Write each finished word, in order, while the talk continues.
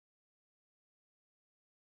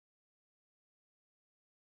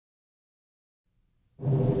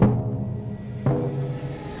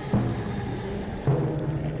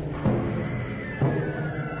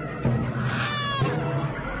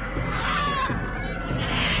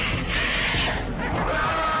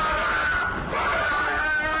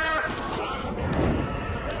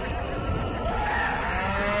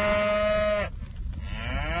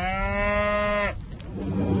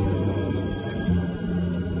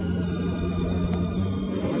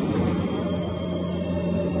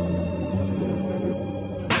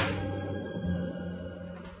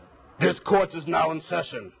This court is now in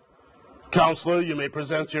session. Counselor, you may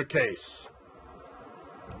present your case.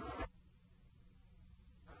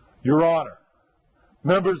 Your Honor,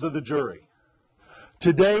 members of the jury,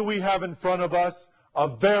 today we have in front of us a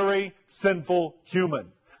very sinful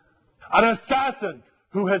human, an assassin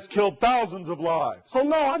who has killed thousands of lives. Oh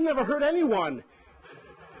no, I've never hurt anyone.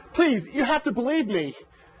 Please, you have to believe me.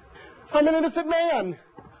 I'm an innocent man.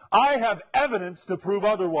 I have evidence to prove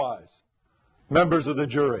otherwise. Members of the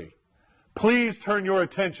jury, please turn your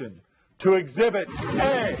attention to Exhibit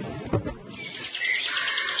A.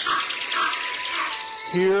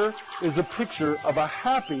 Here is a picture of a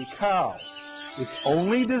happy cow. Its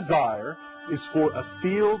only desire is for a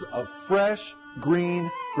field of fresh, green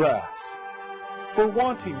grass. For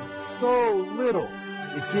wanting so little,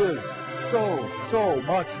 it gives so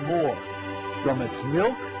much more. From its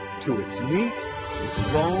milk to its meat, its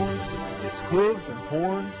bones, its hooves and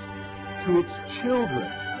horns, to its children.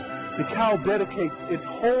 The cow dedicates its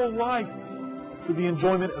whole life for the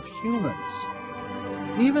enjoyment of humans.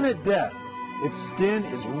 Even at death, its skin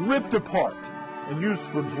is ripped apart and used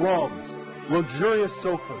for drums, luxurious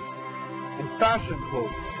sofas, and fashion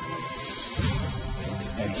clothing.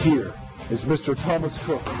 And here is Mr. Thomas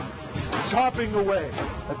Cook, chopping away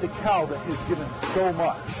at the cow that has given so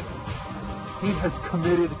much. He has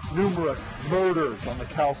committed numerous murders on the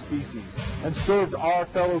cow species and served our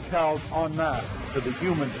fellow cows en masse to the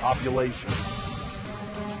human population.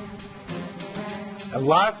 And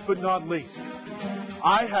last but not least,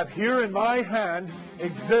 I have here in my hand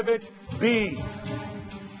Exhibit B.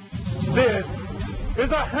 This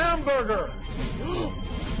is a hamburger.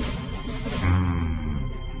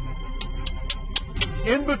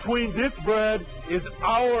 In between this bread is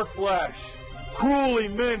our flesh, cruelly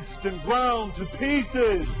minced and ground to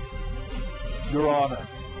pieces. Your Honor,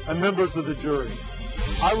 and members of the jury,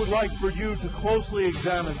 I would like for you to closely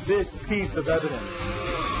examine this piece of evidence.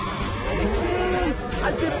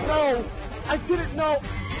 I didn't know. I didn't know.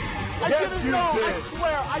 I Yes, didn't you know. did. I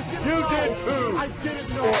swear, I didn't know. You did too. I didn't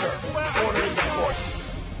know. I swear, I Order in didn't the know. court.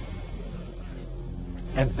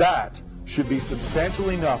 And that should be substantial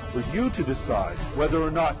enough for you to decide whether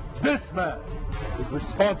or not this man is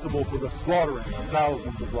responsible for the slaughtering of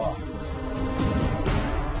thousands of lives.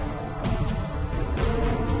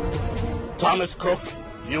 Thomas Cook,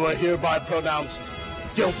 you are hereby pronounced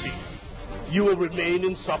guilty. You will remain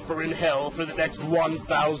in suffering hell for the next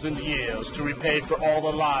 1,000 years to repay for all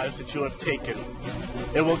the lives that you have taken.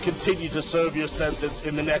 And will continue to serve your sentence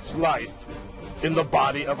in the next life in the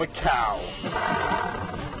body of a cow.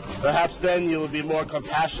 Perhaps then you will be more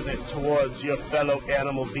compassionate towards your fellow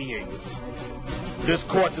animal beings. This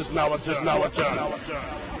court is now adjourned.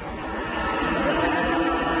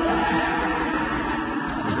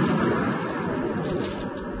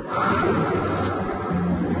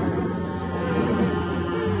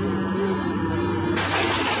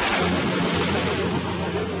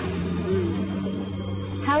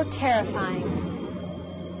 How terrifying.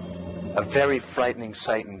 A very frightening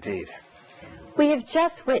sight indeed. We have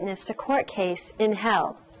just witnessed a court case in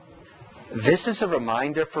hell. This is a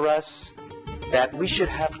reminder for us that we should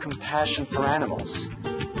have compassion for animals,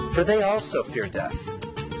 for they also fear death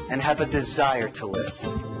and have a desire to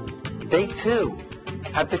live. They too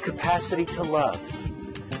have the capacity to love,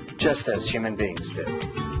 just as human beings do.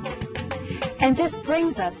 And this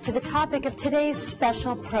brings us to the topic of today's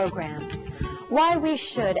special program: why we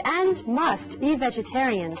should and must be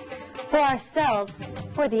vegetarians for ourselves,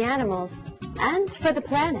 for the animals, and for the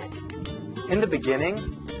planet. In the beginning,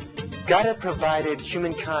 God had provided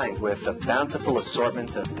humankind with a bountiful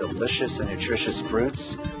assortment of delicious and nutritious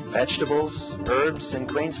fruits, vegetables, herbs, and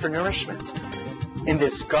grains for nourishment. In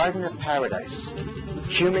this garden of paradise,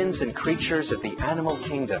 humans and creatures of the animal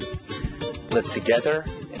kingdom live together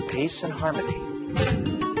in peace and harmony.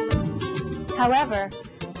 However,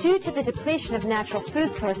 due to the depletion of natural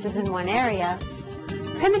food sources in one area,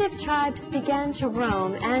 primitive tribes began to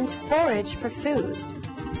roam and forage for food.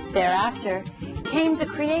 Thereafter came the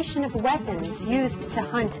creation of weapons used to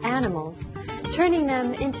hunt animals, turning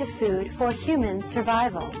them into food for human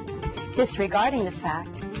survival, disregarding the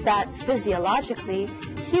fact that physiologically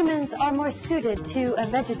humans are more suited to a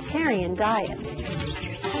vegetarian diet.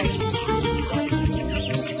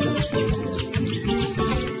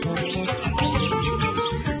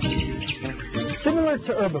 Similar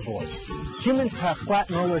to herbivores, humans have flat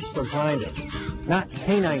molars for grinding, not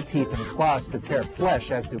canine teeth and claws to tear flesh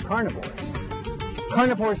as do carnivores.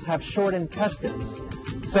 Carnivores have short intestines,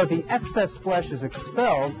 so the excess flesh is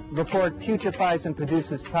expelled before it putrefies and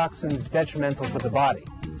produces toxins detrimental to the body.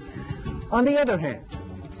 On the other hand,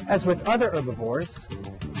 as with other herbivores,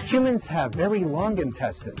 humans have very long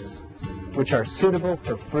intestines, which are suitable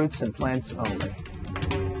for fruits and plants only.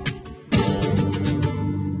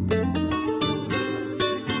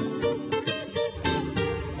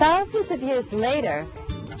 Thousands of years later,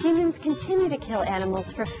 humans continue to kill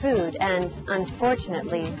animals for food and,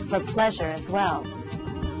 unfortunately, for pleasure as well.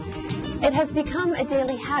 It has become a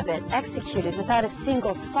daily habit executed without a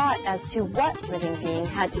single thought as to what living being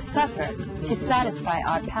had to suffer to satisfy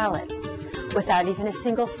our palate, without even a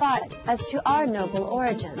single thought as to our noble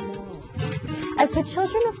origin. As the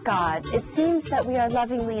children of God, it seems that we are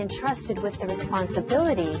lovingly entrusted with the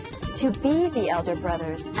responsibility to be the elder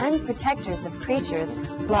brothers and protectors of creatures,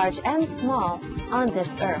 large and small, on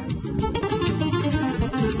this earth.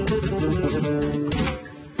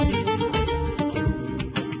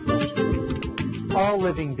 All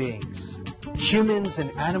living beings, humans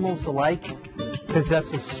and animals alike,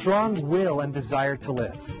 possess a strong will and desire to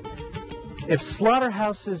live. If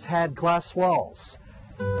slaughterhouses had glass walls,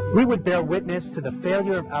 we would bear witness to the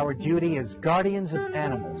failure of our duty as guardians of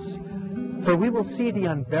animals, for we will see the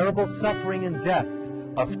unbearable suffering and death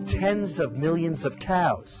of tens of millions of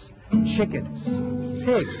cows, chickens,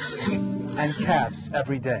 pigs, and calves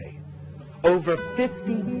every day. Over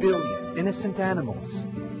 50 billion innocent animals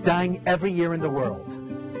dying every year in the world,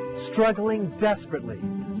 struggling desperately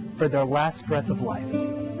for their last breath of life.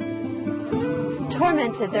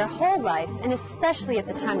 Tormented their whole life, and especially at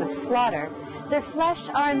the time of slaughter, their flesh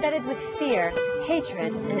are embedded with fear,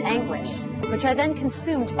 hatred, and anguish, which are then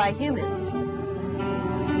consumed by humans.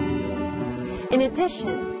 In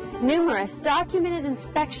addition, numerous documented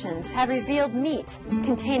inspections have revealed meat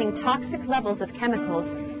containing toxic levels of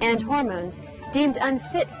chemicals and hormones deemed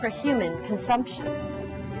unfit for human consumption.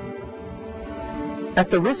 At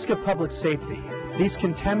the risk of public safety, these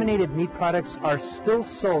contaminated meat products are still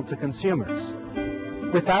sold to consumers.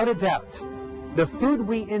 Without a doubt, the food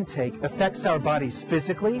we intake affects our bodies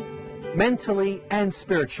physically, mentally, and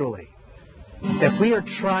spiritually. If we are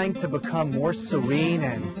trying to become more serene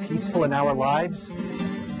and peaceful in our lives,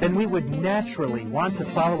 then we would naturally want to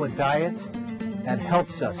follow a diet that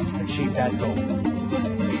helps us achieve that goal.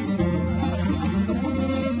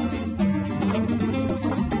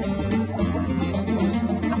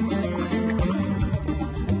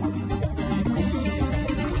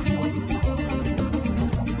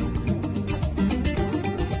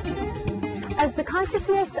 As the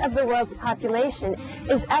consciousness of the world's population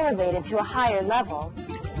is elevated to a higher level,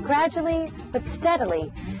 gradually but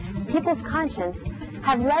steadily, people's conscience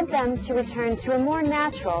have led them to return to a more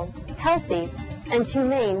natural, healthy, and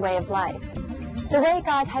humane way of life, the way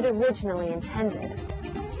God had originally intended.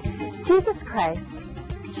 Jesus Christ,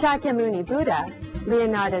 Shakyamuni Buddha,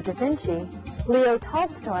 Leonardo da Vinci, Leo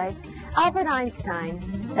Tolstoy, Albert Einstein,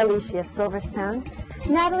 Alicia Silverstone,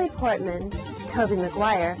 Natalie Portman, Tobey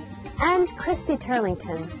Maguire, and Christy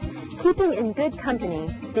Turlington. Keeping in good company,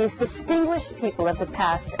 these distinguished people of the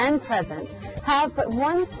past and present have but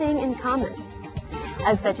one thing in common.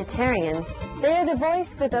 As vegetarians, they are the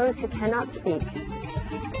voice for those who cannot speak,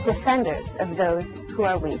 defenders of those who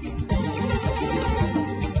are weak.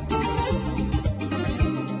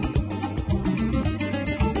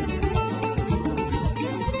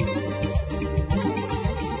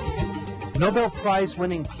 Nobel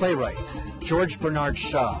Prize-winning playwright George Bernard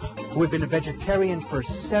Shaw, who had been a vegetarian for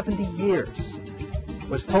 70 years,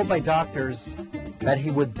 was told by doctors that he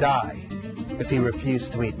would die if he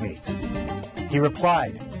refused to eat meat. He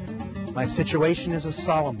replied, "My situation is a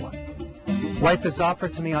solemn one. Life is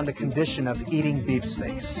offered to me on the condition of eating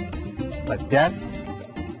beefsteaks, but death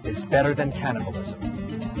is better than cannibalism.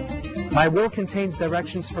 My will contains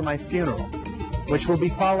directions for my funeral, which will be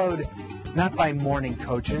followed not by mourning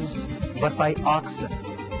coaches, but by oxen,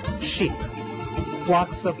 sheep,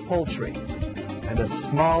 flocks of poultry, and a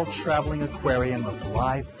small traveling aquarium of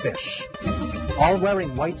live fish, all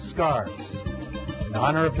wearing white scarves in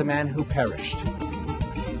honor of the man who perished,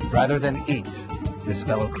 rather than eat his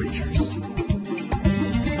fellow creatures."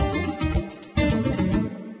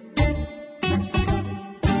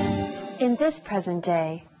 In this present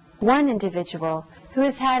day, one individual who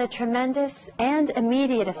has had a tremendous and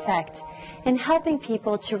immediate effect in helping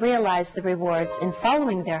people to realize the rewards in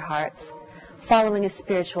following their hearts, following a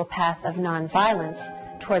spiritual path of nonviolence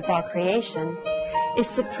towards all creation, is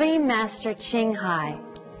Supreme Master Ching Hai.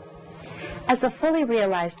 As a fully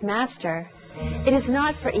realized master, it is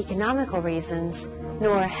not for economical reasons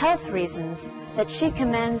nor health reasons that she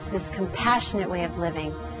commends this compassionate way of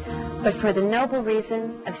living, but for the noble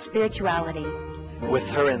reason of spirituality. With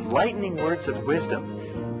her enlightening words of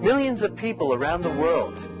wisdom, millions of people around the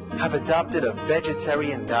world have adopted a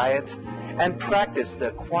vegetarian diet and practice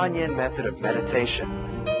the Kuan Yin method of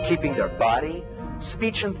meditation, keeping their body,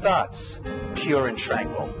 speech, and thoughts pure and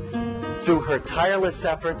tranquil. Through her tireless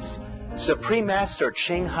efforts, Supreme Master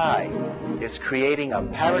Ching Hai is creating a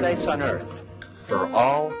paradise on earth for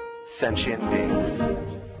all sentient beings.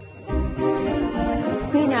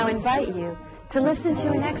 We now invite you to listen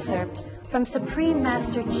to an excerpt from Supreme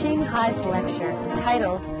Master Ching Hai's lecture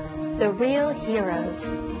titled The Real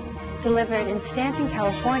Heroes, delivered in Stanton,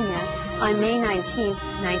 California on May 19,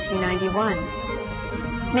 1991.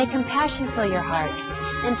 May compassion fill your hearts,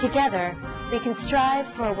 and together we can strive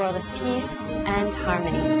for a world of peace and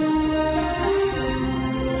harmony.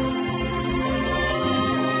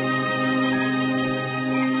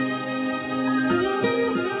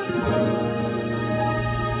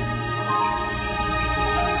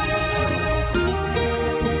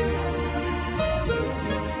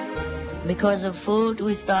 Because of food,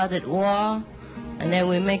 we started war, and then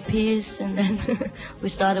we make peace, and then we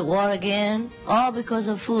started war again, all because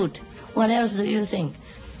of food. What else do you think?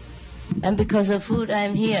 And because of food,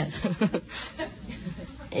 I'm here.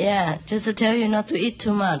 Yeah, just to tell you not to eat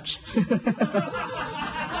too much.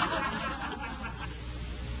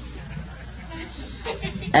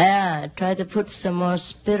 Yeah, try to put some more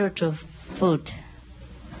spiritual food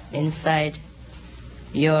inside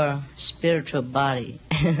your spiritual body.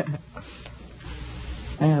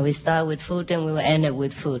 We start with food and we will end up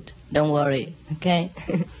with food. Don't worry, okay?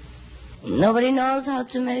 Nobody knows how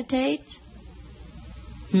to meditate?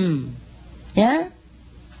 Yeah?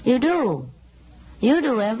 You do. You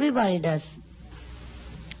do. Everybody does.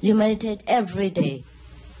 You meditate every day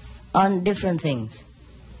on different things.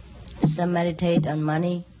 Some meditate on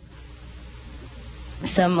money.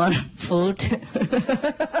 Some on food.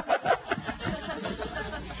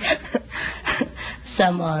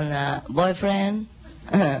 Some on boyfriend.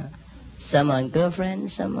 Some on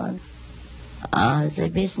girlfriend. Some on the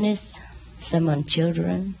business. Some on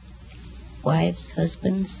children, wives,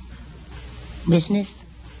 husbands, business,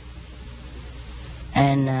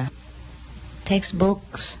 and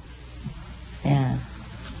textbooks, yeah,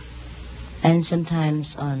 and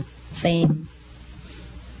sometimes on fame,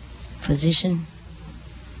 position,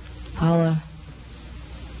 power,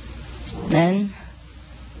 and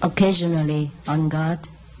occasionally on God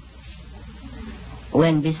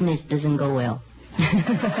when business doesn't go well.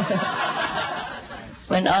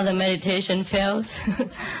 When all the meditation fails,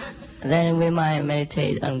 then we might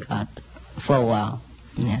meditate on God for a while.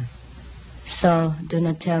 Yeah. So do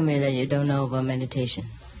not tell me that you don't know about meditation.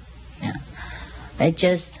 Yeah. I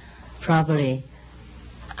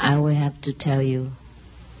will have to tell you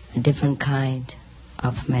a different kind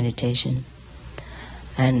of meditation,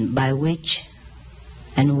 and by which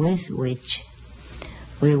and with which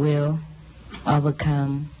we will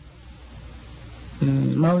overcome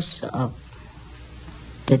most of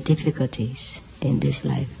the difficulties in this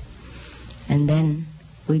life. And then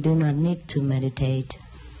we do not need to meditate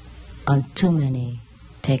on too many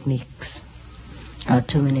techniques or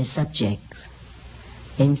too many subjects.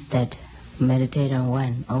 Instead, meditate on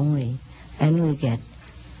one only, and we get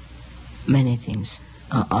many things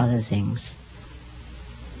or other things.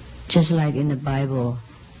 Just like in the Bible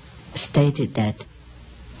stated that,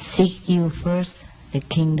 seek you first the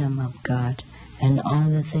kingdom of God, and all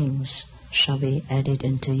the things shall be added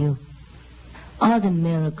unto you. All the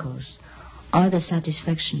miracles, all the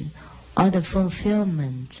satisfaction, all the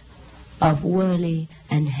fulfillment of worldly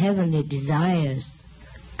and heavenly desires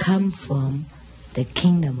come from the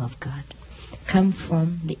kingdom of God, come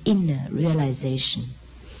from the inner realization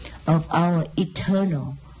of our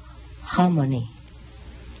eternal harmony,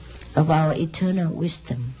 of our eternal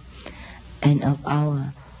wisdom, and of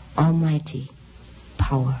our almighty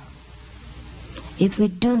power. If we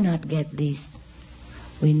do not get this,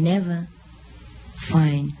 we never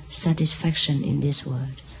find satisfaction in this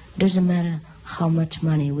world. Doesn't matter how much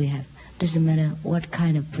money we have, doesn't matter what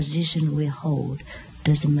kind of position we hold,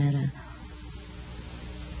 doesn't matter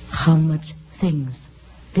how much things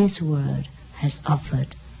this world has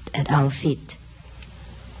offered at our feet.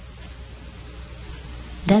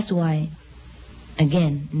 That's why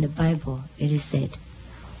Again, in the Bible, it is said,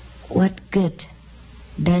 what good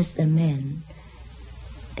does a man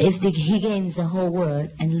if he gains the whole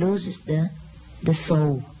world and loses the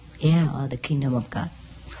soul, or the kingdom of God?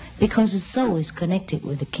 Because the soul is connected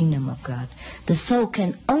with the kingdom of God. The soul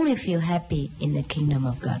can only feel happy in the kingdom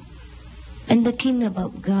of God. And the kingdom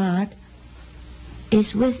of God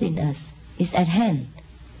is within us, is at hand.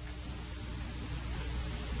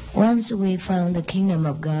 Once we found the kingdom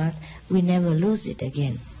of God, we never lose it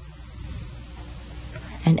again.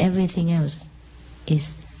 And everything else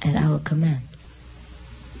is at our command.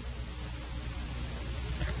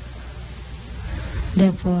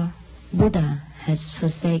 Therefore, Buddha has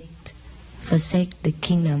forsake the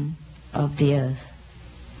kingdom of the earth.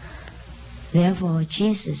 Therefore,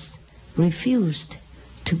 Jesus refused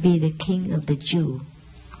to be the king of the Jew.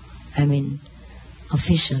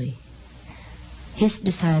 Officially. His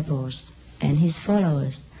disciples and his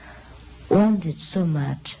followers wanted so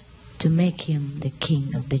much to make him the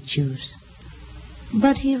king of the Jews.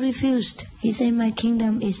 But he refused. He said, my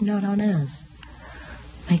kingdom is not on earth.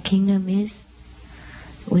 My kingdom is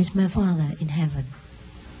with my Father in heaven.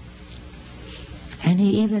 And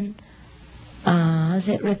he even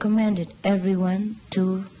recommended everyone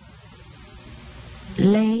to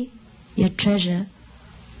lay your treasure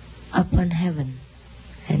upon heaven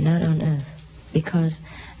and not on earth, because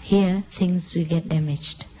here things will get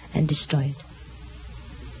damaged and destroyed.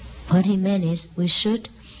 What he meant is we should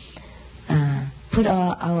put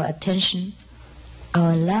our attention,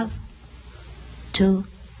 our love to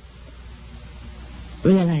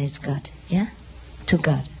realize God, to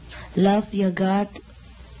God. Love your God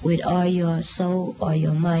with all your soul or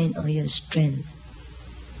your mind or your strength.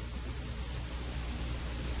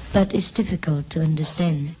 But it's difficult to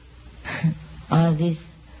understand all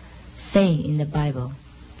this saying in the Bible.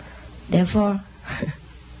 Therefore,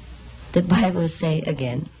 the Bible say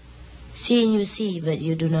again, seeing you see, but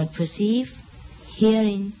you do not perceive.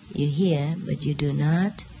 Hearing you hear, but you do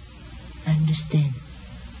not understand.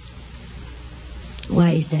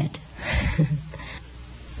 Why is that?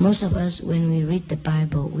 Most of us, when we read the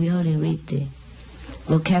Bible, we only read the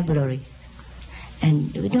vocabulary,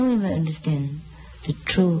 and we don't even understand the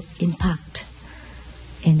true impact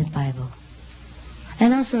in the Bible.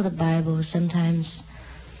 And also the Bible sometimes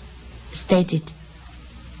stated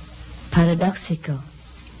paradoxical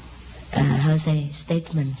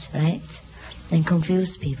statements, right? And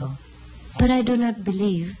confuse people. But I do not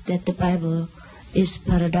believe that the Bible is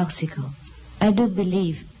paradoxical. I do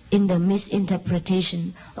believe in the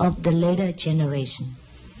misinterpretation of the later generation,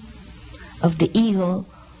 of the ego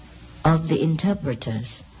of the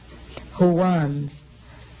interpreters, who wants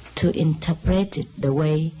to interpret it the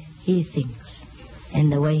way he thinks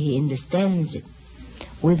and the way he understands it,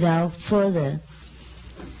 without further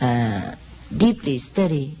deeply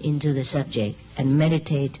study into the subject and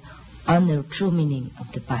meditate on the true meaning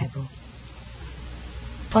of the Bible.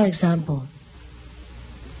 For example,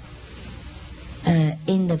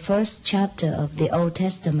 in the first chapter of the Old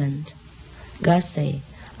Testament, God said,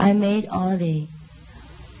 I made all the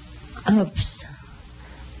herbs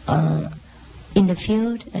in the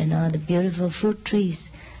field and all the beautiful fruit trees.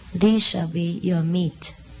 These shall be your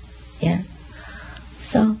meat.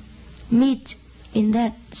 So, meat in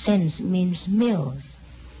that sense means meals,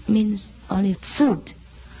 means only food.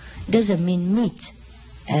 Doesn't mean meat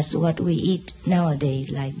as what we eat nowadays,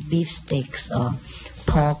 like beef steaks or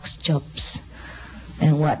pork chops.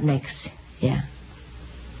 And what next?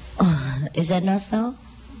 Is that not so?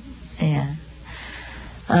 And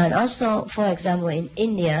also, for example, in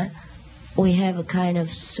India, we have a kind of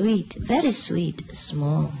sweet, very sweet,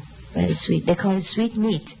 small, very sweet. They call it sweet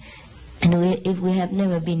meat. And if we have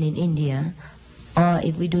never been in India, or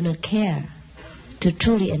if we do not care to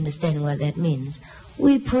truly understand what that means,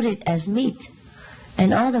 we put it as meat.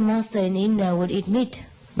 And all the masters in India would eat meat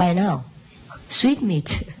by now. Sweet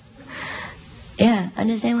meat.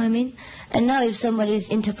 Understand what I mean? And now if somebody is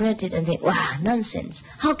interpreted and think, wow, nonsense.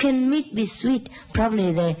 How can meat be sweet?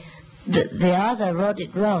 Probably the author wrote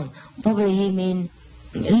it wrong. Probably he mean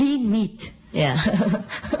lean meat.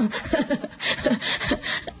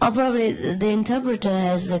 Or probably the interpreter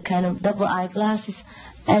has a kind of double eyeglasses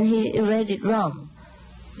and he read it wrong.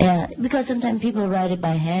 Because sometimes people write it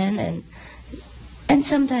by hand and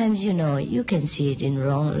sometimes, you can see it in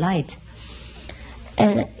wrong light.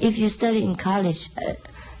 And if you study in college,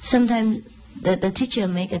 sometimes the teacher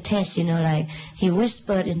make a test, like he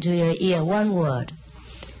whispered into your ear one word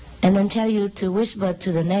and then tell you to whisper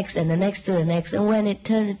to the next and the next to the next. And when it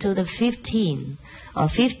turned to the 15 or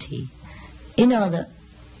 50,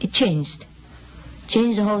 it changed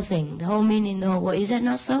change the whole thing, the whole meaning, the whole word. Is that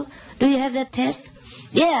not so? Do you have that test?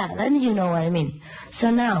 Yeah, then you know what I mean.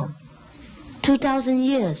 So now, 2,000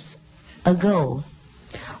 years ago,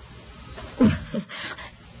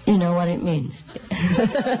 you know what it means.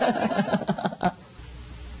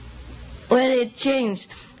 When it changed,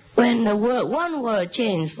 when the word, one word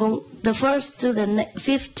changed from the first to the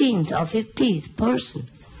 15th or 50th person,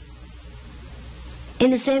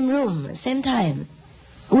 in the same room, same time,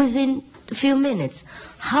 within a few minutes,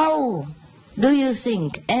 how do you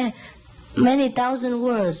think many thousand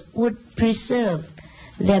words would preserve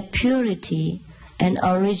their purity and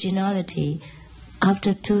originality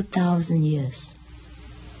after 2,000 years?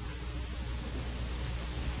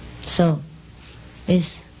 So,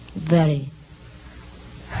 it's very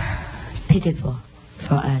pitiful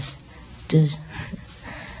for us to,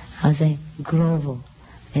 grovel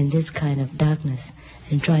in this kind of darkness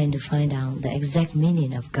and trying to find out the exact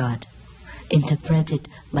meaning of God, interpreted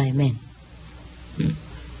by men.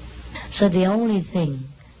 So the only thing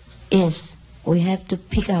is we have to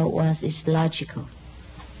pick out what is logical.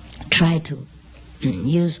 Try to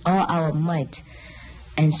use all our might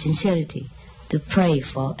and sincerity to pray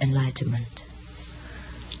for enlightenment.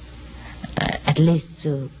 At least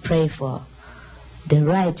to pray for the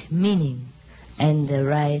right meaning and the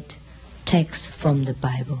right text from the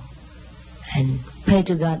Bible. And pray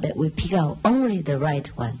to God that we pick out only the right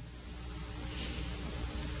one.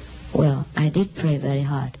 Well, I did pray very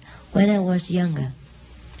hard. When I was younger,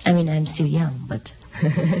 I mean, I'm still young, but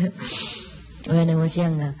when I was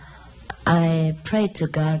younger, I prayed to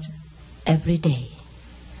God every day.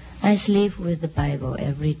 I sleep with the Bible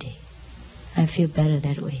every day. I feel better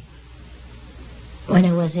that way. When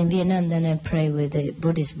I was in Vietnam, then I pray with the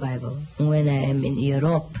Buddhist Bible. When I am in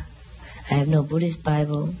Europe, I have no Buddhist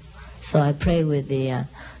Bible, so I pray with the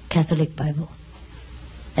Catholic Bible.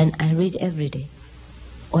 And I read every day,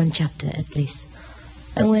 one chapter at least.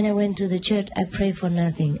 And when I went to the church, I pray for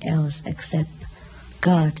nothing else except,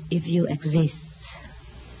 God, if you exist,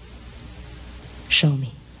 show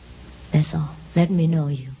me. That's all. Let me know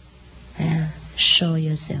you. Show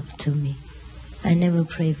yourself to me. I never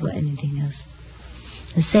pray for anything else.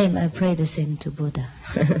 The same, I pray the same to Buddha.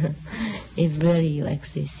 If really you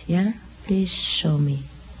exist, please show me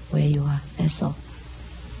where you are. That's all.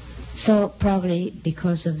 So probably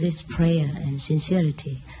because of this prayer and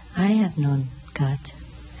sincerity, I have known God.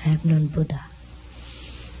 I have known Buddha.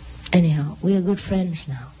 Anyhow, we are good friends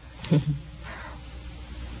now.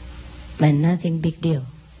 But nothing big deal.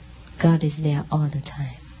 God is there all the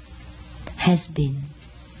time. Has been.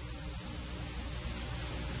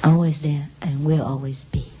 Always there and will always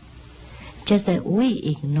be. Just that we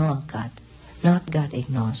ignore God, not God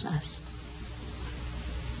ignores us.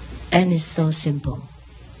 And it's so simple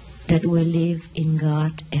that we live in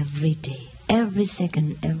God every day, every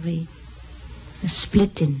second, every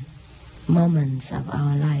splitting moments of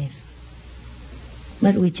our life.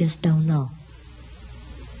 But we just don't know.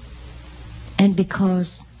 And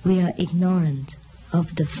because we are ignorant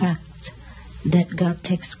of the fact that God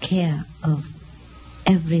takes care of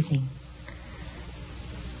everything,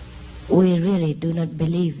 we really do not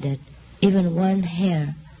believe that even one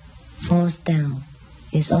hair falls down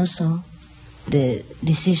is also the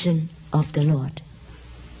decision of the Lord.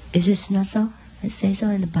 Is this not so? It says so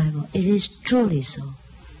in the Bible. It is truly so.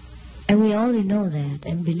 And we only know that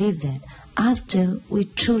and believe that after we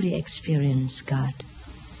truly experience God.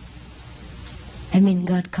 I mean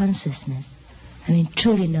God consciousness. I mean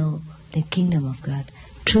truly know the kingdom of God.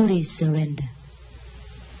 Truly surrender.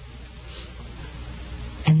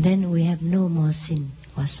 And then we have no more sin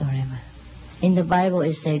whatsoever. In the Bible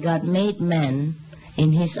it says God made man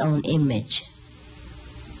in his own image.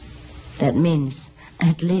 That means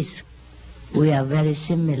at least we are very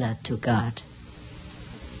similar to God.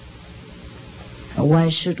 Why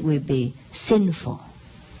should we be sinful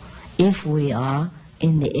if we are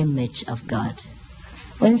in the image of God?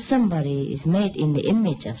 When somebody is made in the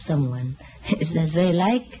image of someone, is that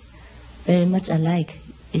very much alike?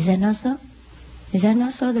 Is that not so? Is that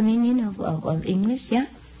not so the meaning of English? Yeah?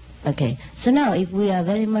 Okay. So now if we are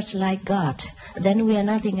very much like God, then we are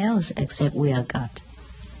nothing else except we are God.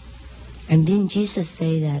 And didn't Jesus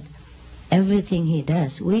say that everything he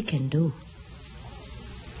does, we can do?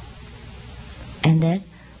 And that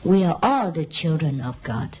we are all the children of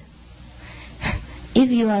God. If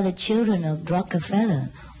you are the children of Rockefeller,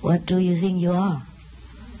 what do you think you are?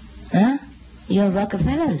 Huh? You're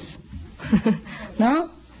Rockefellers. No?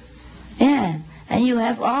 Yeah. And you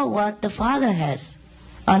have all what the Father has,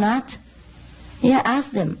 or not? Yeah,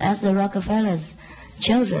 ask them, ask the Rockefellers'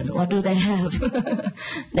 children, what do they have?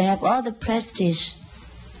 They have all the prestige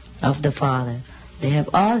of the Father. They have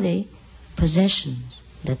all the possessions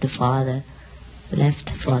that the Father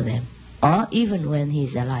left for them, or even when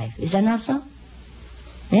He's alive. Is that not so?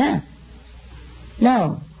 Yeah.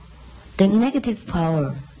 No. The negative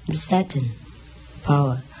power, the Satan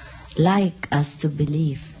power, like us to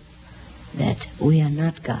believe that we are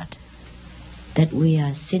not God, that we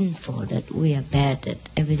are sinful, that we are bad, that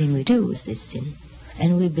everything we do is sin.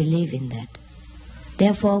 And we believe in that.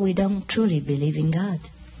 Therefore, we don't truly believe in God.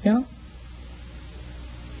 No?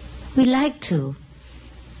 We like to,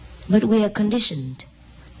 but we are conditioned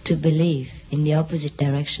to believe in the opposite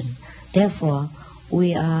direction. Therefore,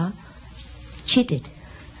 we are cheated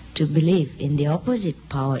to believe in the opposite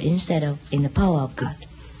power instead of in the power of God.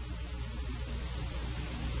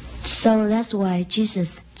 So that's why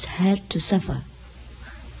Jesus had to suffer,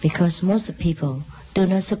 because most people do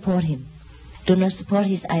not support Him, do not support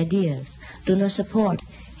His ideas, do not support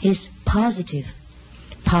His positive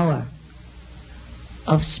power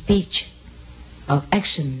of speech, of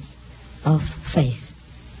actions, of faith.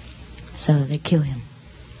 So they kill Him.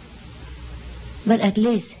 But at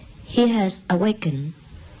least He has awakened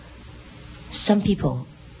some people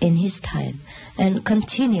in His time and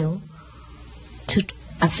continue to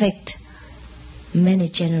affect many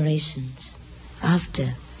generations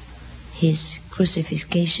after His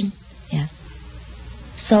crucifixion. Yeah.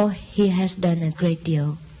 So He has done a great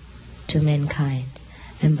deal to mankind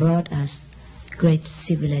and brought us great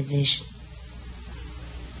civilization.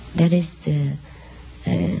 That is the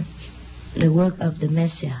work of the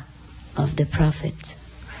Messiah, of the prophet.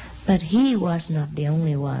 But He was not the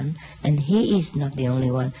only one, and He is not the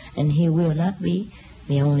only one, and He will not be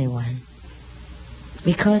the only one.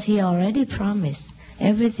 Because He already promised,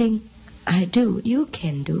 everything I do, you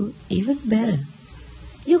can do even better.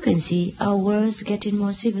 You can see our world's getting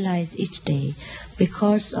more civilized each day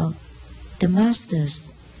because of the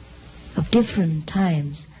masters of different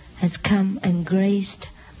times has come and graced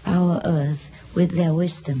our earth with their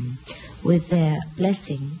wisdom, with their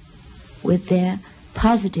blessing, with their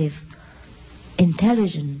positive,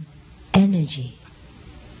 intelligent energy.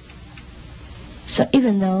 So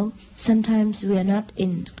even though sometimes we are not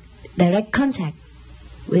in direct contact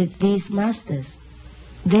with these masters,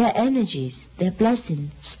 their energies, their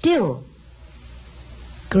blessing still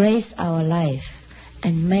grace our life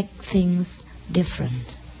and make things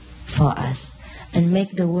different for us and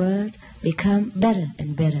make the world become better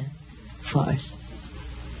and better for us.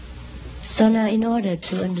 So now in order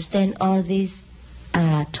to understand all these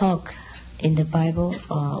talk in the Bible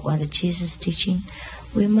or what Jesus teaching,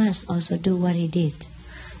 we must also do what He did.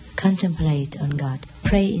 Contemplate on God.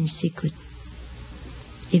 Pray in secret.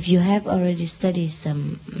 If you have already studied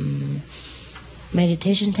some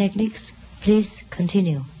meditation techniques, please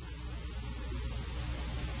continue.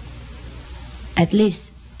 At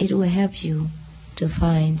least it will help you to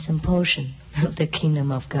find some portion of the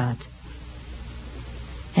kingdom of God.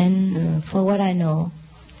 And for what I know,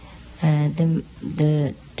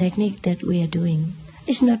 the technique that we are doing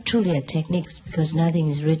is not truly a technique because nothing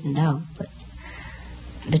is written down, but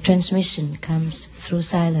the transmission comes through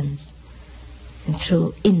silence and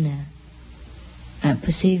through inner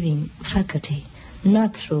perceiving faculty,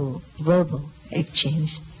 not through verbal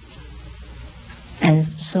exchange. And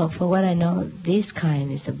so for what I know, this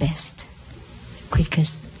kind is the best,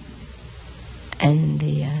 quickest, and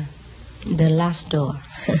the last door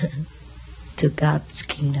to God's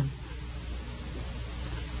kingdom.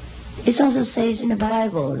 It also says in the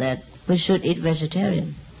Bible that we should eat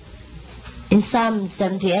vegetarian. In Psalm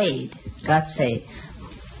 78, God say,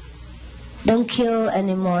 don't kill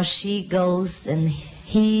any more she-goats and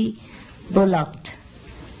he-bullock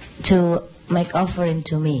to make offering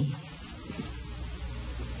to me.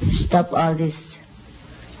 Stop all this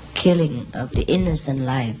killing of the innocent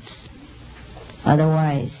lives.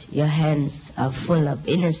 Otherwise, your hands are full of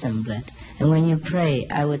innocent blood. And when you pray,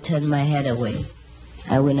 I will turn my head away.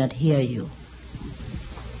 I will not hear you.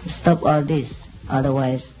 Stop all this.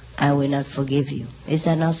 Otherwise, I will not forgive you. Is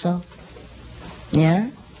that not so? Yeah?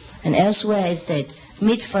 And elsewhere it said,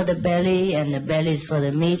 meat for the belly and the belly is for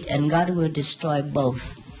the meat, and God will destroy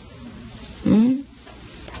both.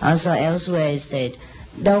 Also elsewhere it said,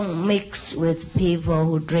 don't mix with people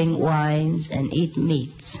who drink wines and eat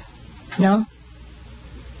meats. No?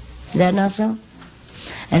 Is that not so?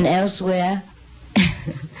 And elsewhere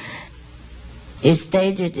it's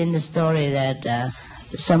stated in the story that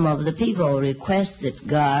some of the people requested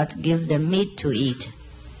God give them meat to eat.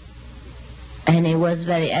 And He was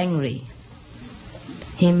very angry.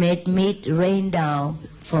 He made meat rain down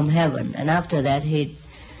from heaven, and after that He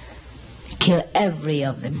killed every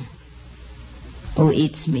of them who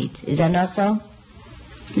eats meat. Is that not so?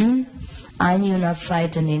 Are you not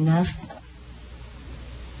frightened enough?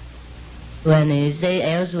 When he say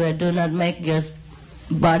elsewhere, do not make your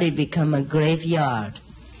body become a graveyard.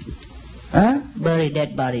 Bury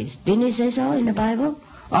dead bodies. Didn't he say so in the Bible?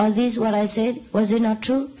 All this what I said, was it not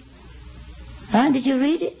true? Did you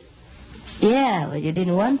read it? Yeah, but you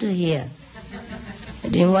didn't want to hear. You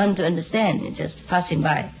didn't want to understand. You're just passing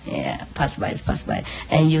by. Yeah, pass by.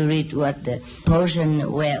 And you read what the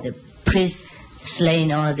portion where the priest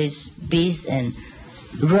slain all these beasts and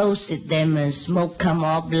roasted them and smoke come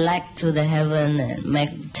up black to the heaven and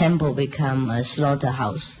make temple become a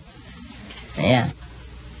slaughterhouse. Yeah.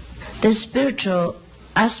 The spiritual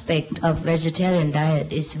aspect of vegetarian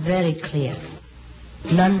diet is very clear.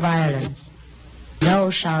 Non-violence. Thou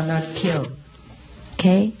shalt not kill.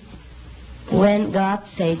 Okay? When God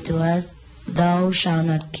said to us, thou shalt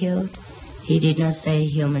not kill, he did not say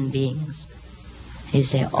human beings. He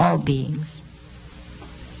said all beings.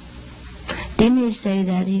 Didn't he say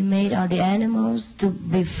that he made all the animals to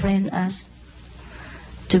befriend us,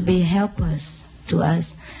 to be helpers to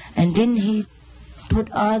us? And didn't he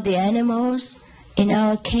put all the animals in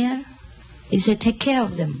our care? He said, take care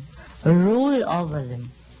of them, rule over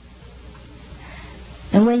them.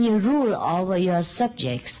 And when you rule over your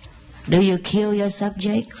subjects, do you kill your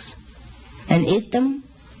subjects and eat them?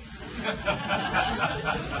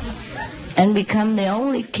 And become the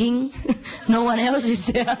only king? No one else is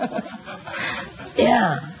there.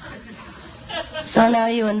 Yeah. So now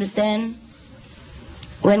you understand?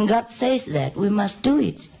 When God says that, we must do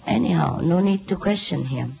it anyhow. No need to question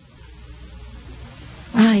him.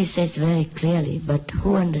 He says very clearly, but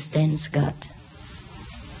who understands God?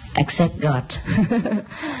 Except God.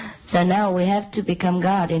 So now we have to become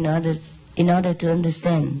God in order to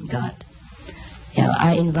understand God. Yeah,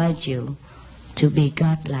 I invite you to be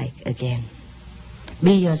God-like again.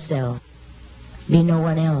 Be yourself. Be no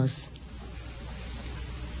one else.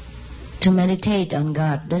 To meditate on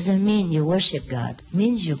God doesn't mean you worship God. It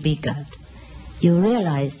means you be God. You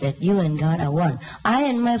realize that you and God are one. I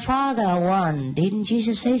and my Father are one. Didn't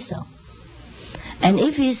Jesus say so? And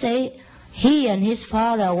if he say he and his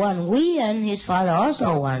Father are one, we and his Father also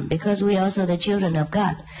are one, because we are also the children of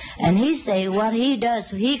God. And he say what he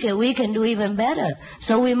does, we can do even better.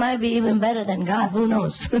 So we might be even better than God. Who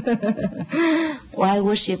knows? Why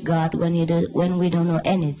worship God when we don't know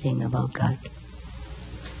anything about God?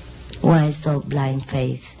 Why so blind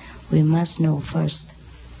faith? We must know first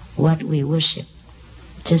what we worship.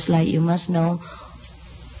 Just like you must know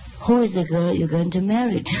who is the girl you're going to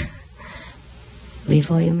marry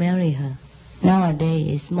before you marry her. Nowadays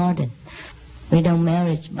it's modern. We don't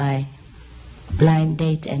marry by blind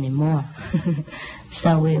date anymore.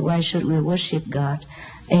 So why should we worship God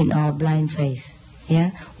in our blind faith?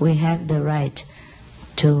 Yeah, we have the right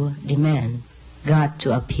to demand God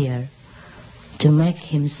to appear, to make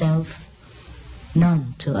himself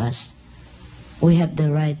known to us. We have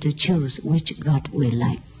the right to choose which God we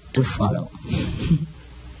like to follow.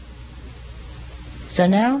 So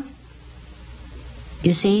now,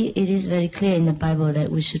 you see, it is very clear in the Bible that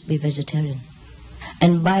we should be vegetarian.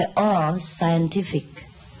 And by all scientific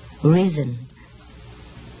reason,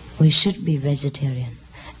 we should be vegetarian.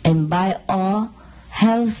 And by all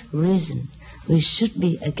health reason, we should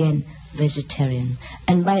be again vegetarian.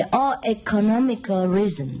 And by all economical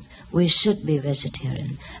reasons, we should be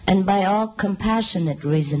vegetarian. And by all compassionate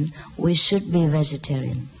reason, we should be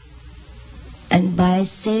vegetarian. And by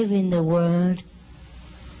saving the world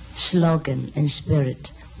slogan and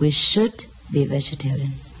spirit, we should be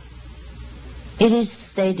vegetarian. It is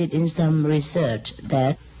stated in some research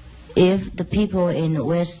that if the people in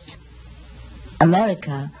West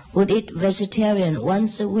America would eat vegetarian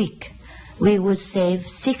once a week, we would save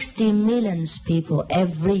 60 million people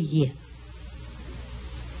every year.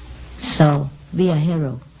 So, be a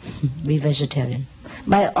hero. Be vegetarian.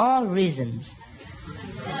 By all reasons.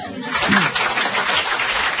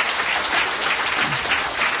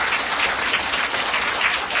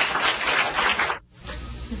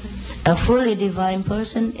 A fully divine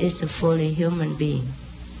person is a fully human being.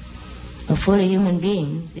 A fully human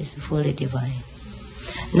being is fully divine.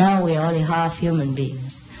 Now we are only half human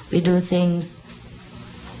beings. We do things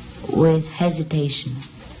with hesitation.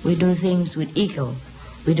 We do things with ego.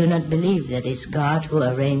 We do not believe that it's God who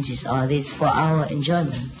arranges all this for our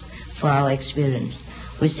enjoyment, for our experience.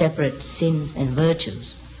 We separate sins and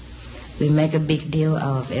virtues. We make a big deal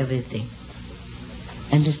out of everything.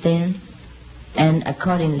 Understand? And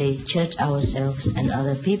accordingly judge ourselves and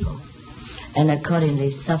other people. And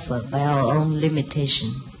accordingly suffer by our own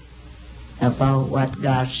limitation about what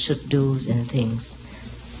God should do and things.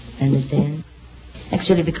 Understand?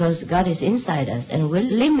 Actually, because God is inside us and will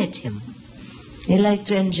limit him. We like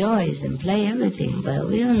to enjoy and play everything, but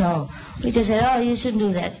we don't know. We just say, oh, you shouldn't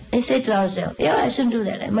do that. They say to ourselves, yeah, I shouldn't do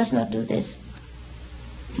that. I must not do this.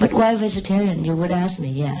 But why vegetarian? You would ask me.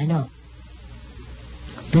 Yeah, I know.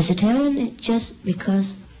 Vegetarian is just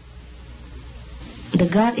because the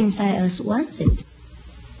God inside us wants it.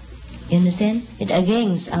 You understand? It's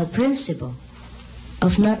against our principle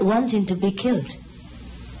of not wanting to be killed.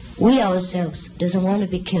 We ourselves doesn't want to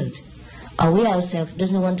be killed. Or we ourselves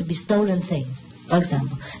doesn't want to be stolen things, for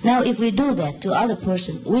example. Now if we do that to other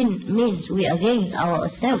person, means we against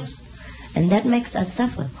ourselves. And that makes us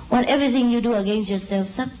suffer. What everything you do against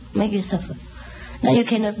yourself make you suffer. Now you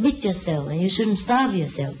cannot beat yourself and you shouldn't starve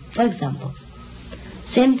yourself, for example.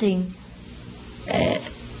 Same thing,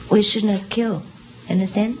 we should not kill,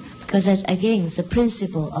 understand? Because that's against the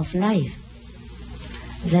principle of life.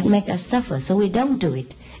 That makes us suffer, so we don't do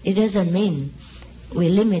it. It doesn't mean we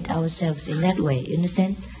limit ourselves in that way, you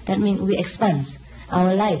understand? That means we expand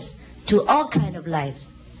our lives to all kinds of lives.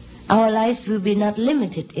 Our life will be not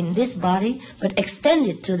limited in this body, but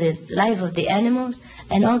extended to the life of the animals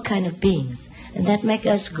and all kinds of beings. And that makes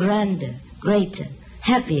us grander, greater,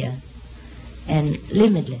 happier, and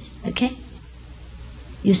limitless, okay?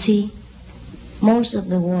 You see, most of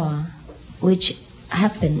the war which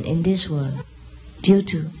happen in this world due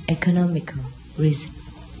to economical reason.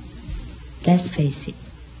 Let's face it.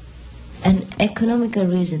 An economical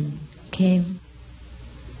reason came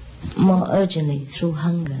more urgently through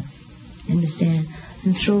hunger, understand,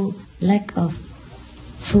 and through lack of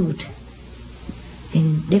food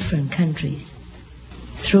in different countries,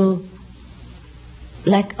 through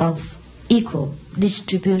lack of equal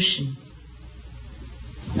distribution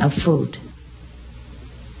of food.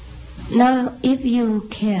 Now, if you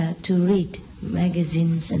care to read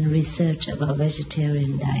magazines and research about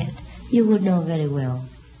vegetarian diet, you would know very well.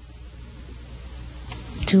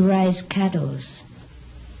 To raise cattle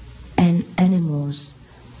and animals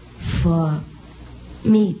for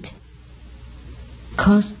meat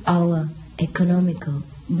cause our economical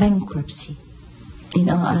bankruptcy in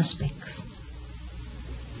all aspects,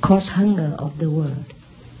 cause hunger of the world,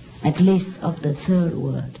 at least of the third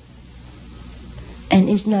world. And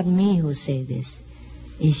it's not me who say this.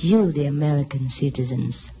 It's you, the American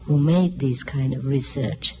citizens, who made this kind of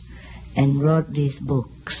research and wrote these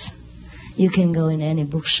books. You can go in any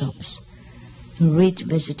bookshops and read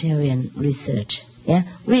vegetarian research. Yeah,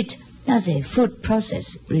 read, let's say, food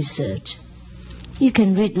process research. You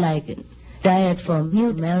can read like Diet from New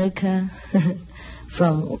America,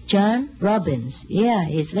 from John Robbins. Yeah,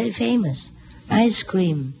 he's very famous. Ice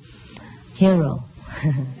cream hero.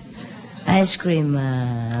 Ice cream,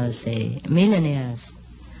 I would say, millionaires.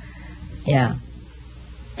 Yeah.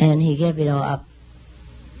 And he gave it all up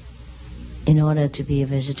in order to be a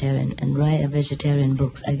vegetarian and write a vegetarian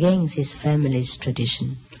books against his family's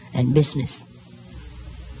tradition and business.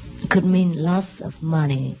 It could mean lots of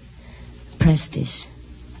money, prestige,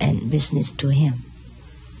 and business to him.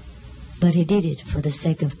 But he did it for the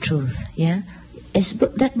sake of truth, yeah?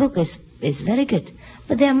 That book is very good.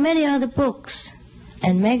 But there are many other books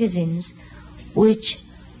and magazines which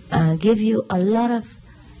give you a lot of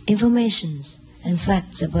information and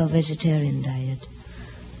facts about vegetarian diet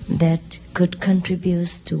that could contribute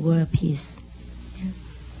to world peace. Yeah.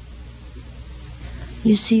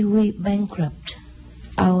 You see, we bankrupt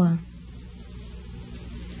our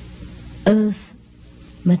earth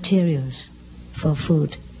materials for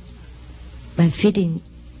food by feeding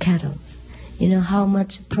cattle. You know how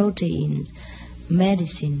much protein,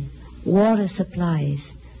 medicine, water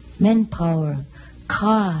supplies, manpower,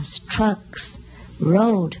 cars, trucks,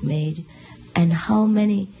 road made, and how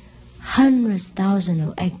many hundreds thousands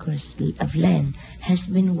of acres of land has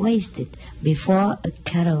been wasted before a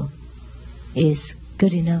cattle is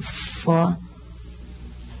good enough for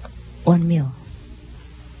one meal.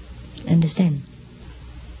 Understand?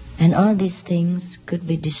 And all these things could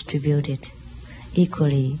be distributed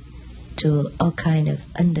equally to all kind of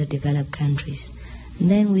underdeveloped countries. And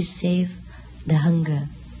then we save the hunger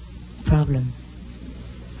problem.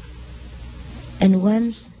 And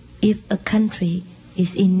once, if a country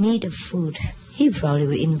is in need of food, he probably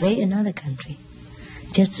will invade another country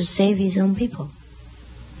just to save his own people.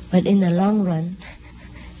 But in the long run,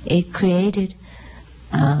 it created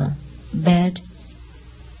bad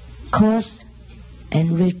cause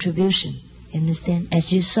and retribution. Understand?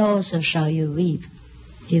 As you sow, so shall you reap.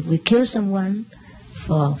 If we kill someone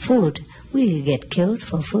for food, we will get killed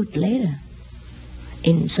for food later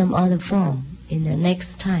in some other form in the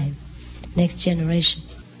next time, next generation.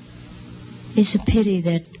 It's a pity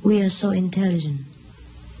that we are so intelligent,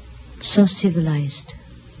 so civilized,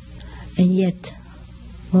 and yet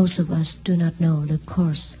Most of us do not know the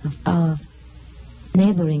cause of our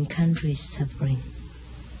neighboring countries' suffering.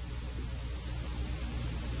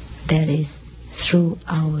 That is through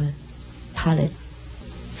our palate,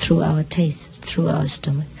 through our taste, through our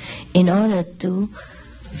stomach. In order to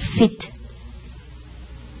feed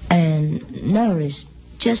and nourish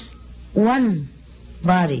just one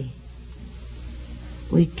body,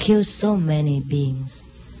 we kill so many beings,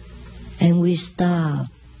 and we starve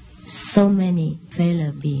so many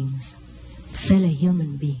fellow beings, fellow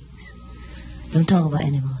human beings. Don't talk about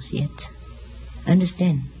animals yet.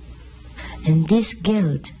 Understand? And this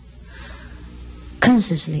guilt,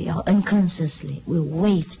 consciously or unconsciously, will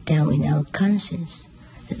weigh down in our conscience.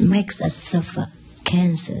 It makes us suffer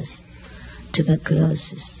cancers,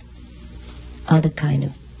 tuberculosis, other kind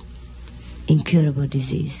of incurable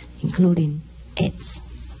disease, including AIDS.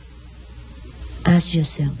 Ask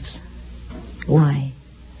yourselves, why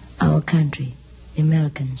our country, the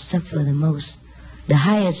Americans, suffer the most, the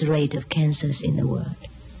highest rate of cancers in the world?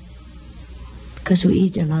 Because we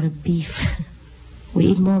eat a lot of beef. We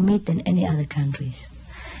eat more meat than any other countries.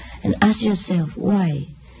 And ask yourself why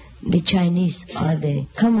the Chinese or the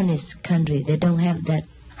communist country, they don't have that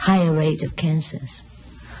higher rate of cancers.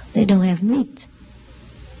 They don't have meat.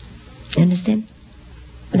 You understand?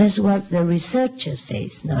 That's what the researcher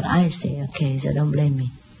says, not I say, okay, so don't blame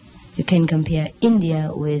me. You can compare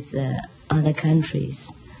India with other countries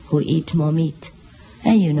who eat more meat.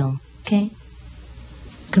 And you know, okay?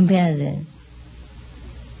 Compare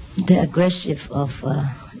the aggressive of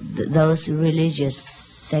those religious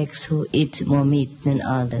sects who eat more meat than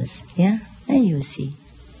others. Yeah? And you see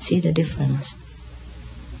the difference.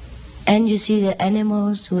 And you see the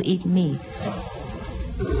animals who eat meat,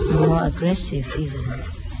 more aggressive even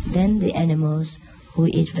than the animals who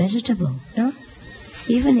eat vegetable, no?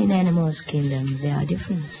 Even in animals' kingdom, there are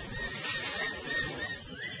differences.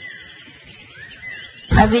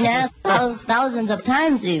 I've been asked thousands of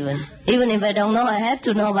times even if I don't know, I had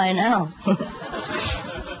to know by now.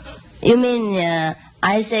 You mean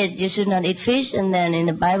I said you should not eat fish and then in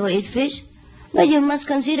the Bible eat fish? But you must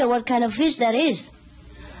consider what kind of fish that is.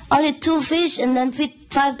 Only 2 fish and then feed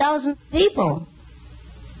 5,000 people.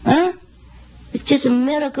 Huh? It's just a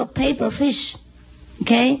miracle paper fish,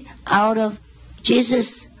 okay? Out of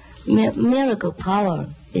Jesus' miracle power.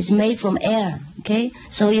 It's made from air, okay?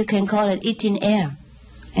 So you can call it eating air,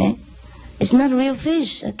 okay? It's not real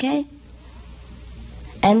fish, okay?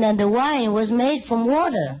 And then the wine was made from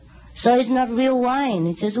water. So it's not real wine,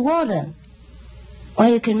 it's just water. Or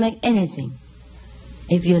you can make anything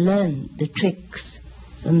if you learn the tricks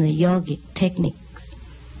from the yogic techniques.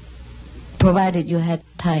 Provided you have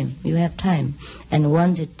time and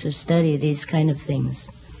wanted to study these kind of things.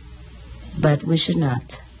 But we should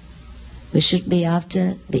not. We should be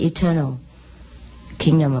after the eternal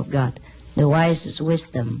kingdom of God, the wisest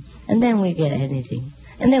wisdom, and then we get anything.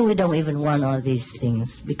 And then we don't even want all these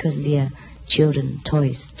things because they are children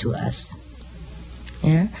toys to us.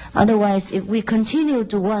 Yeah? Otherwise, if we continue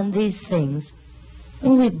to want these things,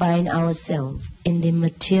 then we bind ourselves in the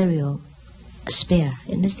material sphere.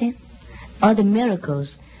 Understand? All the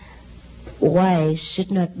miracles, why should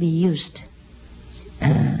not be used?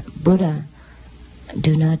 Buddha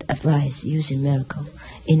do not advise using miracle.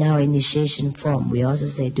 In our initiation form, we also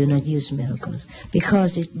say do not use miracles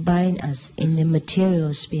because it binds us in the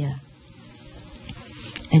material sphere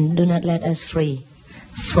and do not let us free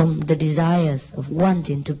from the desires of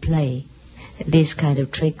wanting to play these kind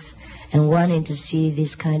of tricks and wanting to see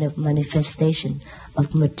this kind of manifestation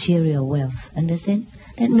of material wealth. Understand?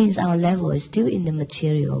 That means our level is still in the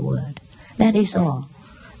material world. That is all.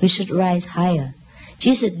 We should rise higher.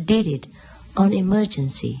 Jesus did it on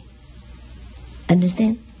emergency.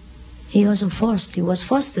 Understand? He was forced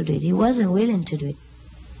to do it. He wasn't willing to do it.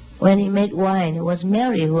 When he made wine, it was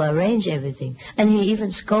Mary who arranged everything. And he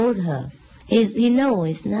even scolded her. He knows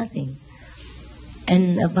it's nothing.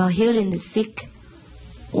 And about healing the sick,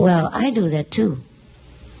 well, I do that too.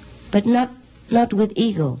 But not with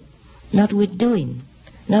ego, not with doing,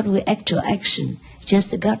 not with actual action,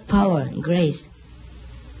 just the God power and grace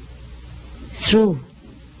through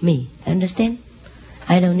me. Understand?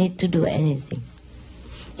 I don't need to do anything.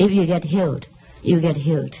 If you get healed, you get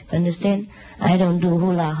healed. Understand? I don't do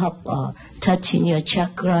hula hop or touching your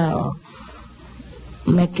chakra or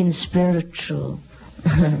making spiritual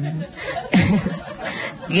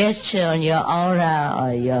gesture on your aura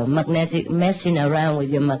or your magnetic, messing around with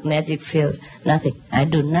your magnetic field. Nothing. I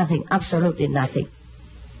do nothing, absolutely nothing.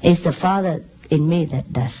 It's the Father in me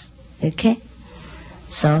that does. Okay?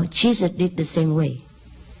 So Jesus did the same way.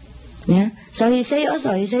 Yeah? So he says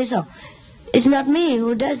so. It's not me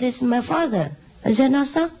who does, it's my Father. Is that not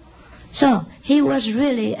so? So, he was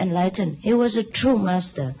really enlightened. He was a true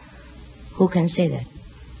master who can say that,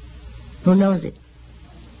 who knows it.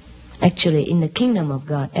 Actually, in the kingdom of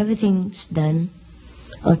God, everything's done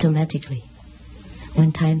automatically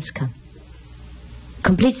when times come.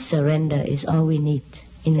 Complete surrender is all we need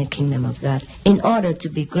in the kingdom of God. In order to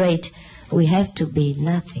be great, we have to be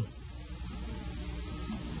nothing.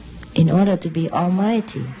 In order to be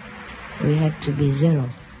almighty, we have to be zero.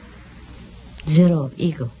 Zero of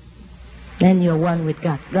ego. Then you're one with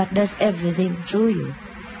God. God does everything through you.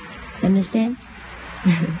 Understand?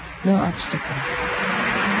 No obstacles.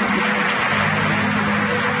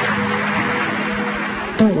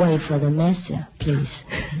 Don't wait for the Messiah, please.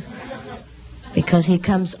 Because he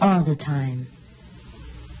comes all the time.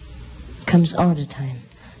 Comes all the time.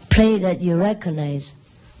 Pray that you recognize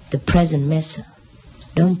the present Messiah.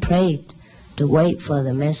 Don't pray to wait for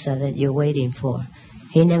the Messiah that you're waiting for.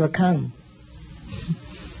 He never come.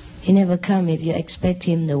 He never come if you expect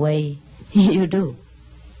him the way you do.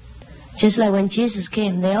 Just like when Jesus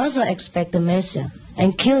came, they also expect the Messiah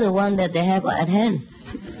and kill the one that they have at hand.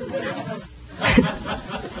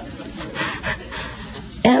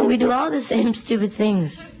 And we do all the same stupid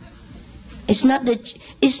things. It's not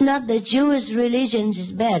the Jewish religion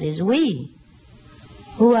is bad, it's we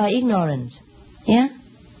who are ignorant. Yeah?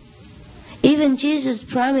 Even Jesus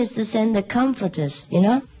promised to send the comforters, you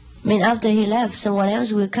know? I mean, after he left, someone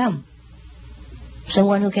else will come.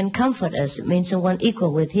 Someone who can comfort us. It means someone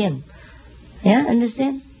equal with him. Yeah,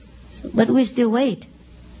 understand? But we still wait.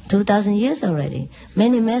 2,000 years already.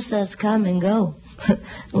 Many messiahs come and go.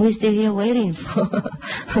 We're still here waiting for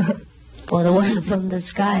the one from the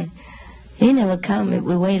sky. He never come if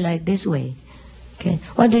we wait like this way. Okay.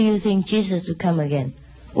 What do you think Jesus will come again?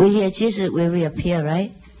 We hear Jesus will reappear,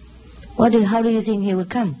 right? How do you think he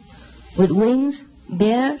would come? With wings,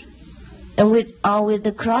 beard, and with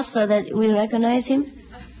the cross so that we recognize him?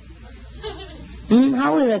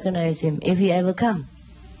 How we recognize him if he ever come?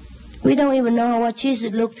 We don't even know what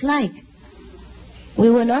Jesus looked like. We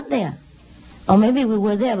were not there. Or maybe we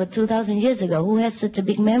were there, but 2,000 years ago. Who has such a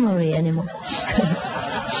big memory anymore?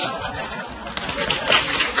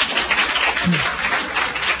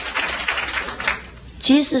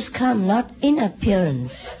 Jesus come not in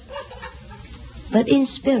appearance, but in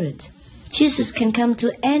spirit. Jesus can come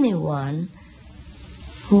to anyone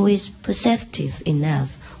who is perceptive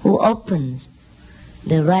enough, who opens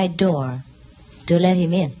the right door to let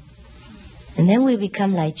him in. And then we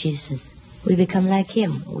become like Jesus. We become like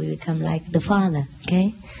him. We become like the Father.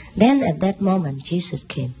 Okay? Then at that moment, Jesus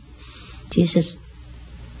came. Jesus,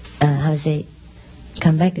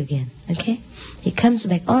 come back again. Okay? He comes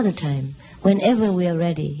back all the time. Whenever we are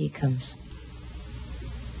ready, he comes.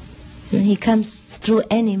 And he comes through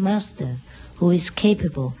any master who is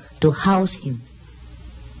capable to house him,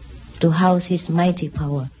 to house his mighty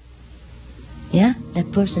power. Yeah?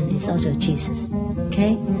 That person is also Jesus.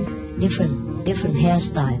 Okay? Different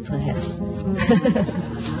hairstyle, perhaps.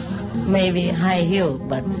 Maybe high heel,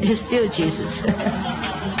 but it's still Jesus.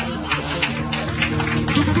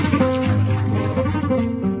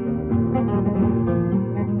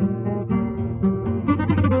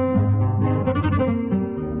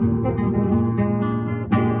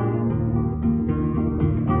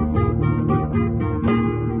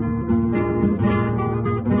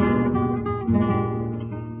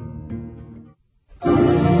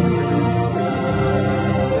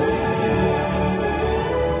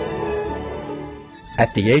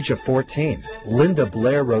 At the age of 14, Linda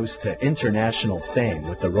Blair rose to international fame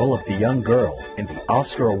with the role of the young girl in the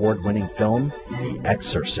Oscar award-winning film, The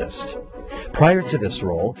Exorcist. Prior to this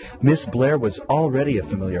role, Miss Blair was already a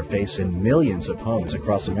familiar face in millions of homes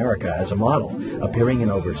across America as a model, appearing in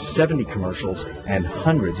over 70 commercials and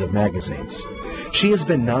hundreds of magazines. She has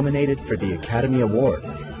been nominated for the Academy Award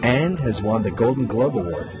and has won the Golden Globe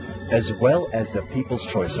Award, as well as the People's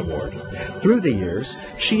Choice Award. Through the years,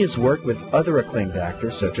 she has worked with other acclaimed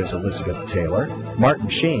actors such as Elizabeth Taylor, Martin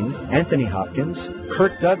Sheen, Anthony Hopkins,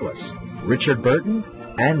 Kirk Douglas, Richard Burton,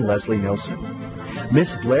 and Leslie Nielsen.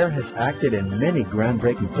 Miss Blair has acted in many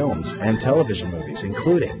groundbreaking films and television movies,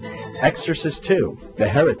 including Exorcist II, The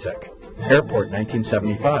Heretic, Airport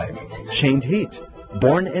 1975, Chained Heat,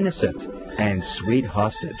 Born Innocent, and Sweet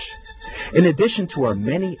Hostage. In addition to her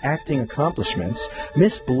many acting accomplishments,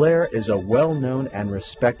 Miss Blair is a well-known and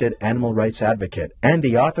respected animal rights advocate and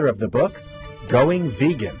the author of the book, Going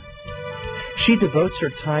Vegan. She devotes her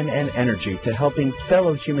time and energy to helping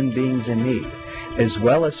fellow human beings in need, as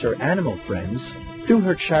well as her animal friends, through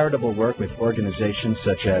her charitable work with organizations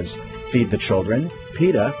such as Feed the Children,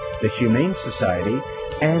 PETA, the Humane Society,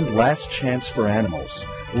 and Last Chance for Animals,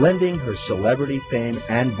 lending her celebrity fame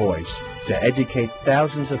and voice to educate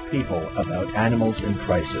thousands of people about animals in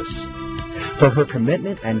crisis. For her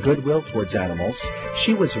commitment and goodwill towards animals,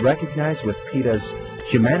 she was recognized with PETA's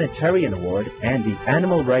Humanitarian Award and the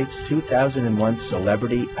Animal Rights 2001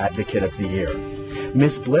 Celebrity Advocate of the Year.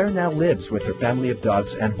 Miss Blair now lives with her family of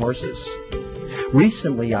dogs and horses.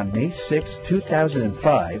 Recently, on May 6,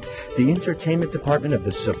 2005, the Entertainment Department of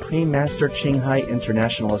the Supreme Master Ching Hai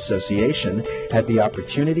International Association had the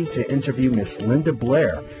opportunity to interview Miss Linda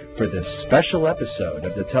Blair for this special episode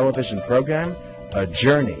of the television program, A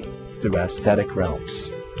Journey Through Aesthetic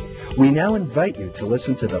Realms. We now invite you to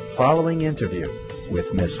listen to the following interview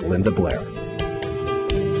with Miss Linda Blair.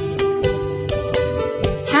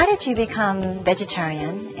 How did you become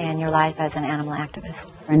vegetarian in your life as an animal activist?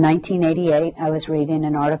 In 1988, I was reading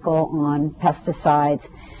an article on pesticides,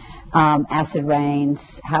 acid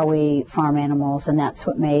rains, how we farm animals, and that's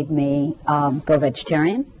what made me go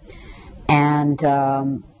vegetarian. And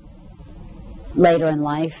later in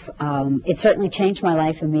life, it certainly changed my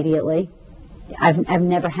life immediately. I've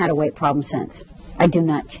never had a weight problem since. I do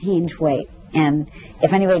not change weight. And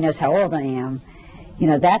if anybody knows how old I am, you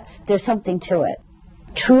know, there's something to it.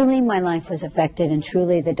 Truly, my life was affected, and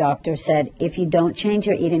truly the doctor said, if you don't change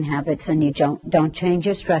your eating habits and you don't change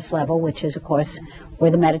your stress level, which is, of course,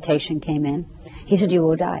 where the meditation came in, he said, you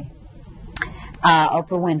will die. Oprah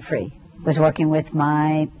Winfrey was working with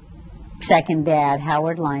my second dad,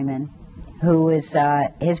 Howard Lyman, who is,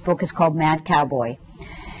 his book is called Mad Cowboy.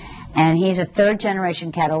 And he's a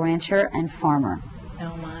third-generation cattle rancher and farmer.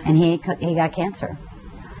 Oh, my. And he got cancer.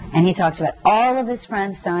 And he talks about all of his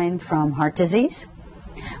friends dying from heart disease.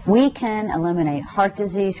 We can eliminate heart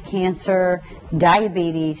disease, cancer,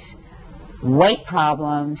 diabetes, weight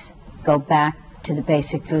problems, go back to the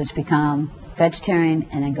basic foods, become vegetarian,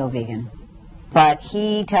 and then go vegan. But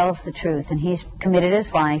he tells the truth, and he's committed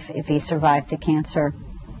his life, if he survived the cancer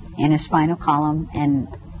in his spinal column, and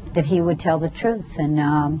that he would tell the truth.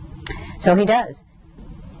 And so he does.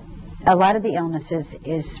 A lot of the illnesses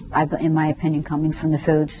is, in my opinion, coming from the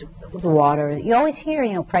foods, the water. You always hear,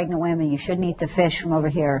 you know, pregnant women, you shouldn't eat the fish from over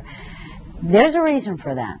here. There's a reason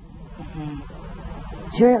for that. Mm-hmm.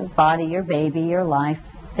 It's your body, your baby, your life,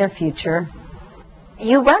 their future.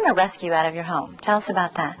 You run a rescue out of your home. Tell us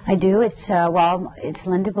about that. I do. It's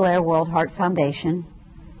Linda Blair World Heart Foundation.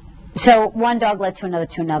 So one dog led to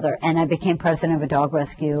another, and I became president of a dog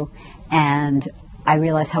rescue, and I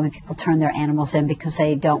realized how many people turn their animals in because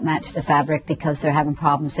they don't match the fabric, because they're having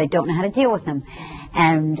problems, they don't know how to deal with them.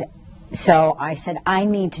 And so I said, I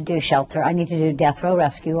need to do shelter. I need to do death row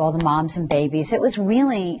rescue, all the moms and babies. It was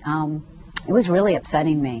really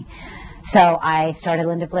upsetting me. So I started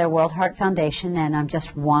Linda Blair World Heart Foundation, and I'm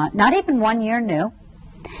just not even 1 year new.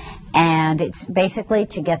 And it's basically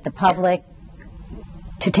to get the public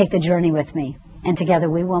to take the journey with me. And together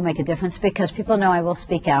we will make a difference, because people know I will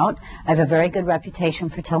speak out. I have a very good reputation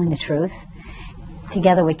for telling the truth.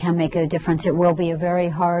 Together we can make a difference. It will be a very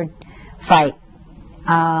hard fight.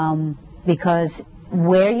 Because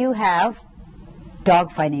where you have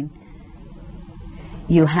dog fighting,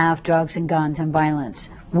 you have drugs and guns and violence.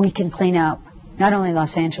 We can clean up not only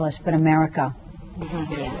Los Angeles, but America.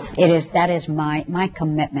 Mm-hmm. Yes. That is my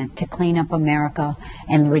commitment, to clean up America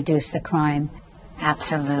and reduce the crime.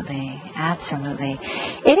 Absolutely, absolutely.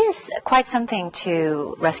 It is quite something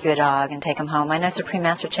to rescue a dog and take him home. I know Supreme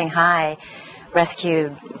Master Ching Hai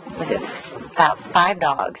rescued, about 5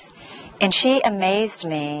 dogs. And she amazed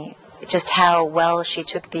me just how well she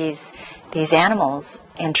took these animals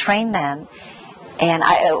and trained them. And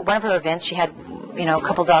one of her events, she had, you know, a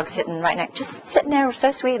couple dogs sitting right next, just sitting there,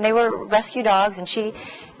 so sweet. And they were rescue dogs, and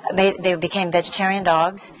they became vegetarian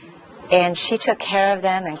dogs. And she took care of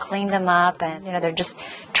them and cleaned them up, and, you know, they're just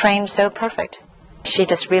trained so perfect. She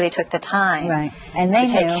just really took the time, right? And they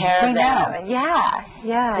to take care of them. Yeah,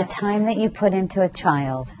 yeah. The time that you put into a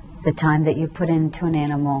child, the time that you put into an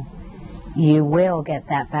animal, you will get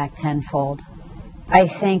that back tenfold. I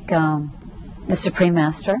think the Supreme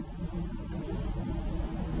Master,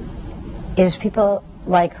 it was people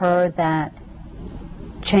like her that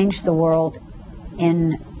changed the world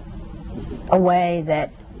in a way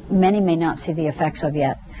that many may not see the effects of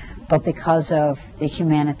yet, but because of the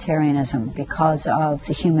humanitarianism, because of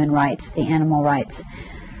the human rights, the animal rights,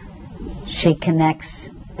 she connects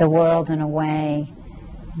the world in a way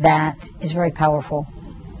that is very powerful.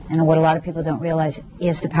 And what a lot of people don't realize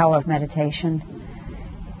is the power of meditation.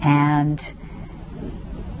 And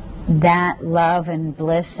that love and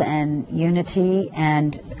bliss and unity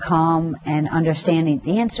and calm and understanding,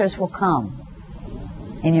 the answers will come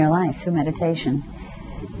in your life through meditation.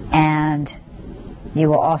 And You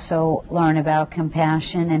will also learn about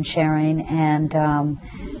compassion and sharing, and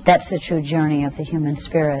that's the true journey of the human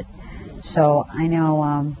spirit. So I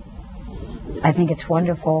know, I think it's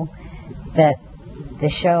wonderful that the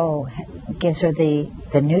show gives her the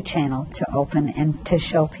new channel to open and to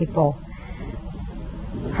show people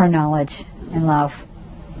her knowledge and love,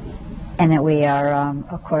 and that we are,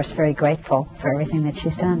 of course, very grateful for everything that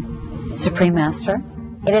she's done. Supreme Master,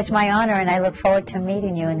 it is my honor, and I look forward to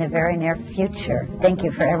meeting you in the very near future. Thank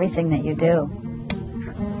you for everything that you do.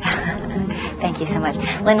 Thank you so much.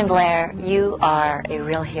 Lyndon Blair, you are a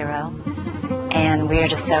real hero, and we are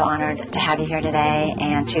just so honored to have you here today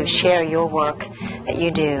and to share your work that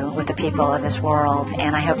you do with the people of this world.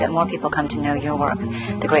 And I hope that more people come to know your work,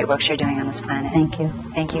 the great works you're doing on this planet. Thank you.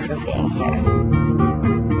 Thank you for being here.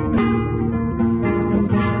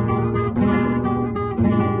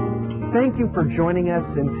 Thank you for joining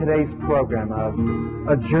us in today's program of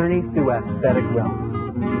A Journey Through Aesthetic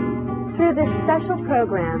Wellness. Through this special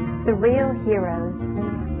program, The Real Heroes,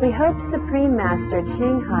 we hope Supreme Master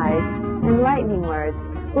Ching Hai's enlightening words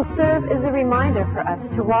will serve as a reminder for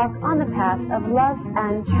us to walk on the path of love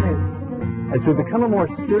and truth. As we become a more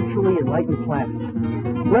spiritually enlightened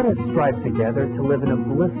planet, let us strive together to live in a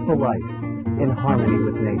blissful life in harmony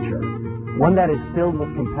with nature, one that is filled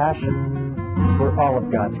with compassion for all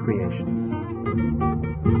of God's creations.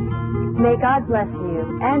 May God bless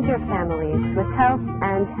you and your families with health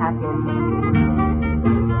and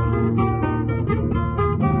happiness.